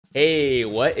Hey,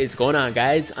 what is going on,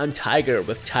 guys? I'm Tiger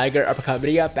with Tiger Uppercut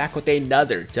Media, back with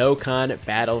another Dokkan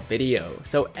battle video.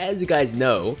 So as you guys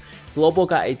know, Global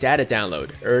got a data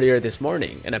download earlier this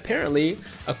morning, and apparently,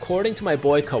 according to my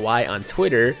boy Kawhi on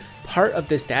Twitter, part of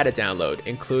this data download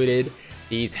included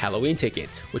these Halloween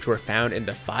tickets, which were found in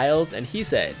the files, and he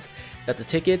says that the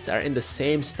tickets are in the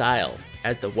same style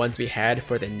as the ones we had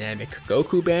for the Namek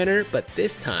Goku banner, but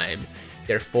this time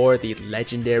they're for the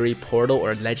legendary portal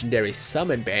or legendary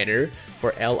summon banner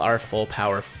for LR Full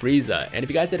Power Frieza. And if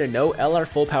you guys didn't know, LR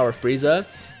Full Power Frieza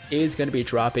is going to be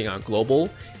dropping on Global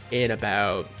in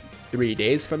about 3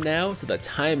 days from now, so the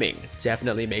timing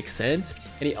definitely makes sense.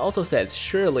 And he also says,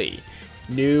 surely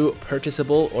new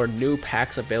purchasable or new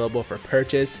packs available for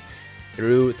purchase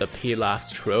through the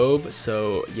Pilaf's Trove.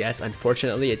 So yes,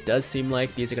 unfortunately, it does seem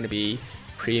like these are going to be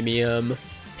premium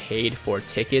paid for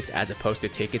tickets as opposed to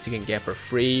tickets you can get for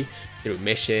free through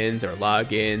missions or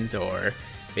logins, or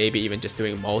maybe even just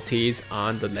doing multis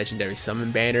on the legendary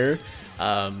summon banner.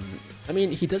 I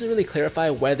mean, he doesn't really clarify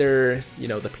whether, you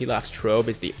know, the Pilaf's Trove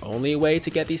is the only way to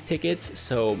get these tickets,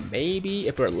 so maybe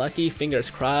if we're lucky, fingers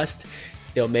crossed,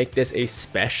 they'll make this a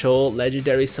special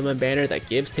legendary summon banner that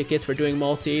gives tickets for doing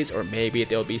multis, or maybe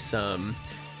there'll be some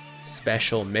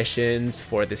special missions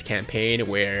for this campaign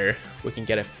where we can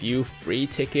get a few free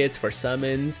tickets for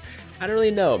summons. I don't really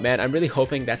know, man. I'm really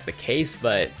hoping that's the case,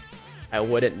 but I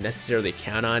wouldn't necessarily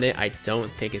count on it. I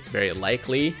don't think it's very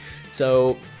likely.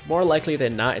 So more likely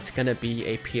than not, it's gonna be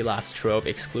a Pilaf's Trove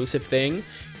exclusive thing.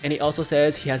 And he also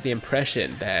says he has the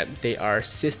impression that they are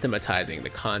systematizing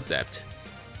the concept.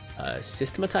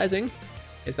 Systematizing?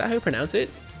 Is that how you pronounce it?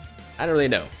 I don't really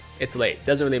know. It's late,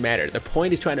 doesn't really matter. The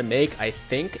point he's trying to make, I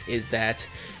think, is that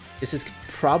this is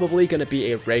probably going to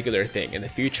be a regular thing in the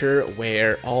future,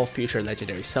 where all future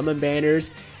legendary summon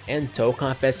banners and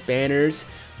Dokkan Fest banners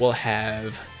will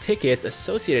have tickets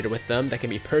associated with them that can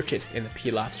be purchased in the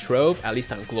Pilaf's Trove, at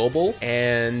least on Global.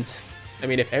 And I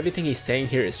mean, if everything he's saying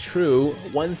here is true,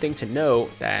 one thing to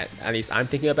note that at least I'm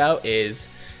thinking about is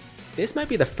this might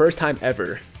be the first time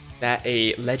ever that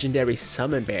a legendary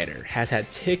summon banner has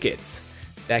had tickets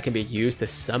that can be used to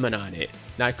summon on it.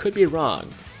 Now, I could be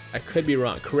wrong.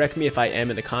 Correct me if I am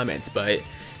in the comments, but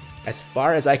as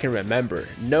far as I can remember,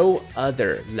 no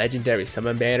other legendary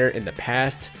summon banner in the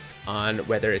past, on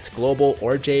whether it's Global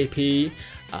or JP,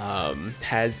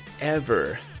 has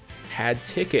ever had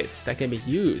tickets that can be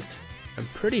used. I'm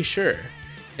pretty sure.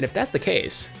 And if that's the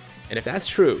case, and if that's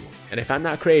true, and if I'm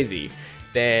not crazy,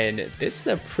 then this is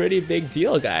a pretty big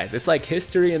deal, guys. It's like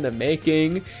history in the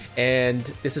making, and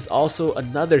this is also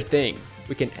another thing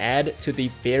we can add to the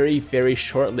very, very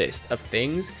short list of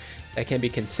things that can be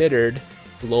considered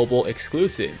global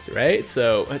exclusives, right?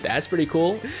 So that's pretty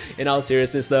cool. In all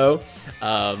seriousness though,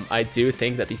 I do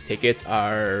think that these tickets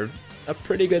are a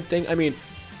pretty good thing. I mean,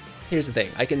 here's the thing.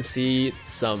 I can see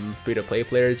some free-to-play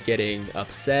players getting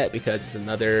upset because it's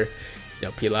another, you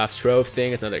know, Pilaf's Trove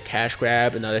thing. It's another cash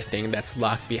grab, another thing that's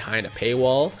locked behind a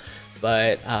paywall.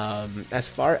 But as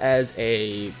far as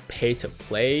a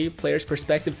pay-to-play player's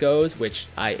perspective goes, which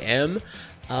I am,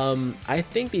 I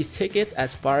think these tickets,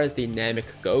 as far as the Namek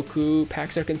Goku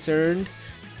packs are concerned,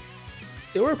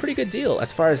 they were a pretty good deal.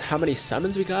 As far as how many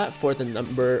summons we got for the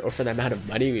number, or for the amount of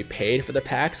money we paid for the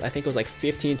packs, I think it was like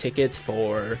 15 tickets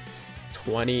for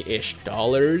 $20-ish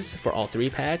for all 3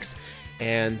 packs.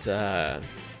 And I'm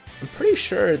pretty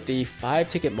sure the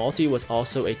 5-ticket multi was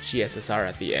also a GSSR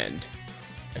at the end.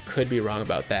 I could be wrong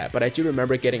about that, but I do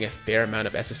remember getting a fair amount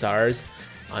of SSRs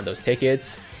on those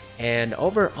tickets. And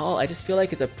overall, I just feel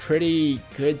like it's a pretty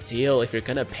good deal if you're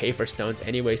gonna pay for stones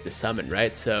anyways to summon,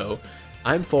 right? So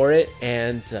I'm for it.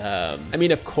 And I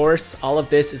mean, of course, all of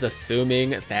this is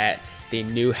assuming that the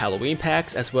new Halloween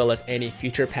packs, as well as any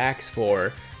future packs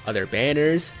for other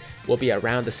banners, will be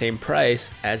around the same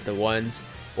price as the ones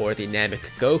for the Namek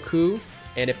Goku.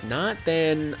 And if not,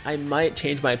 then I might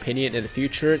change my opinion in the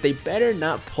future. They better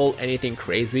not pull anything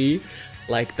crazy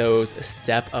like those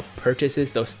step-up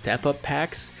purchases, those step-up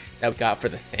packs that we got for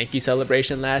the thank you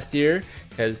celebration last year,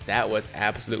 because that was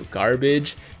absolute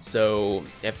garbage. So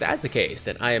if that's the case,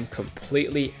 then I am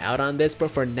completely out on this.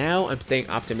 But for now, I'm staying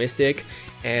optimistic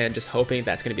and just hoping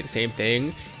that's going to be the same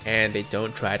thing, and they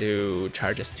don't try to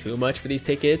charge us too much for these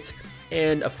tickets.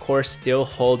 And of course, still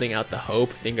holding out the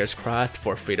hope, fingers crossed,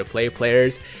 for free-to-play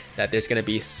players, that there's going to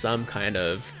be some kind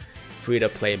of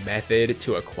free-to-play method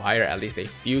to acquire at least a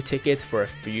few tickets for a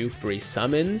few free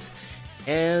summons.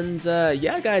 And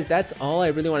yeah, guys, that's all I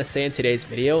really want to say in today's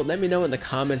video. Let me know in the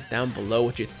comments down below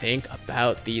what you think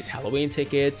about these Halloween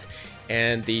tickets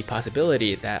and the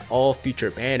possibility that all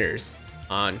future banners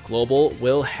on Global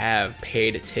will have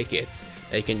paid tickets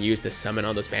that you can use to summon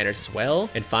on those banners as well.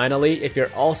 And finally, if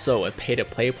you're also a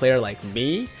pay-to-play player like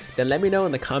me, then let me know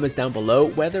in the comments down below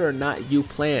whether or not you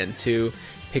plan to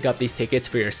pick up these tickets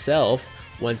for yourself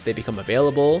once they become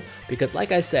available, because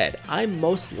like I said, I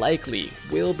most likely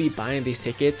will be buying these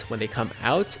tickets when they come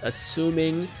out,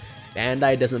 assuming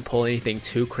Bandai doesn't pull anything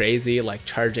too crazy like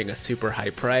charging a super high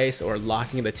price or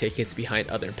locking the tickets behind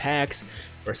other packs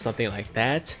or something like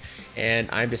that. And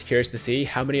I'm just curious to see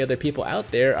how many other people out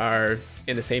there are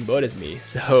in the same boat as me.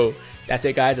 So that's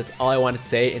it guys, that's all I wanted to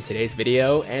say in today's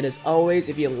video. And as always,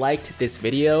 if you liked this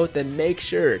video, then make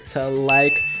sure to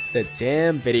like the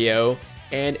damn video.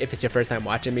 And if it's your first time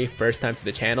watching me, first time to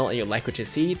the channel, and you like what you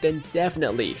see, then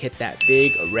definitely hit that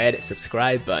big red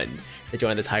subscribe button to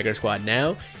join the Tiger Squad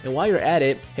now. And while you're at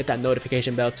it, hit that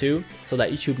notification bell too, so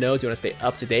that YouTube knows you want to stay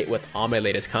up to date with all my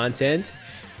latest content.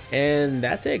 And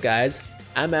that's it guys,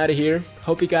 I'm out of here.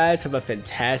 Hope you guys have a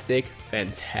fantastic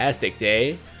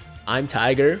day. I'm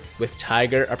Tiger with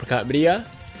Tiger Uppercut Media,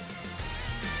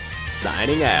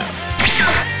 signing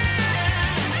out.